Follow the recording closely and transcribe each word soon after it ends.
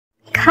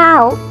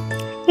Cow.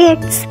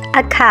 It's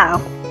a cow.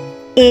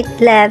 It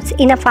lives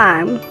in a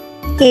farm.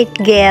 It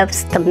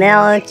gives the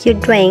milk you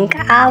drink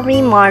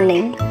every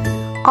morning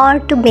or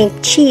to make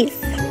cheese.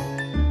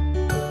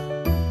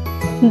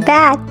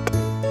 Bat.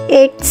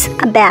 It's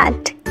a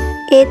bat.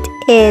 It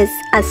is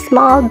a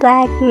small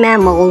black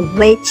mammal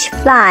which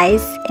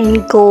flies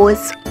and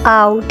goes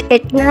out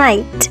at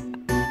night.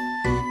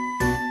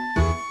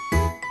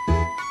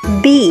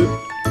 Bee.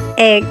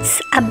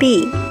 It's a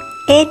bee.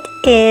 It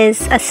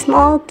is a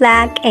small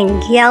black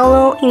and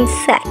yellow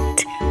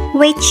insect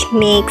which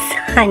makes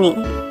honey.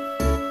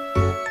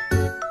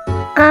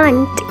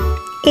 Ant.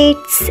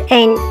 It's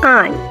an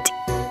ant.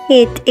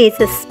 It is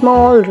a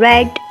small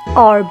red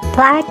or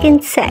black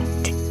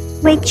insect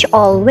which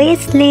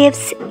always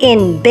lives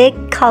in big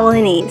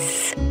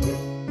colonies.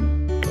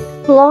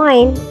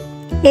 Loin.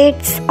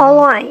 It's a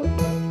loin.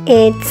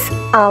 It's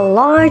a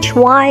large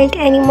wild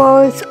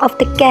animal of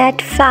the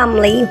cat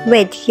family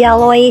with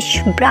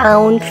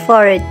yellowish-brown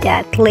fur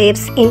that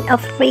lives in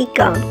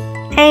Africa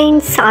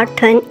and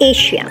Southern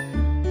Asia.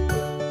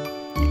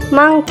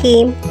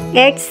 Monkey.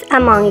 It's a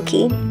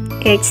monkey.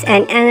 It's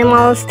an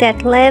animal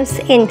that lives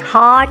in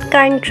hot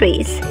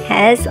countries,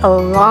 has a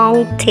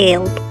long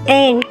tail,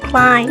 and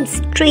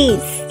climbs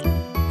trees.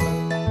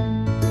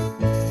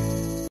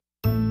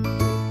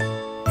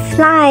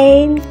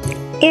 Fly.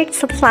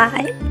 It's a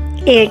fly.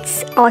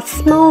 It's a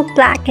small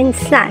black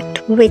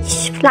insect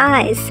which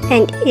flies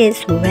and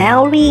is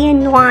very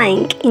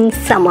annoying in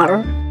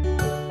summer.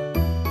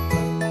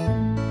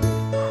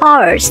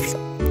 Horse.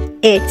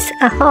 It's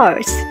a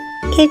horse.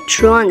 It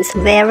runs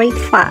very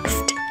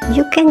fast.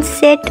 You can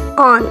sit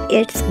on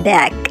its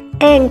back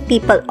and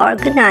people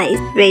organize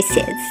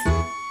races.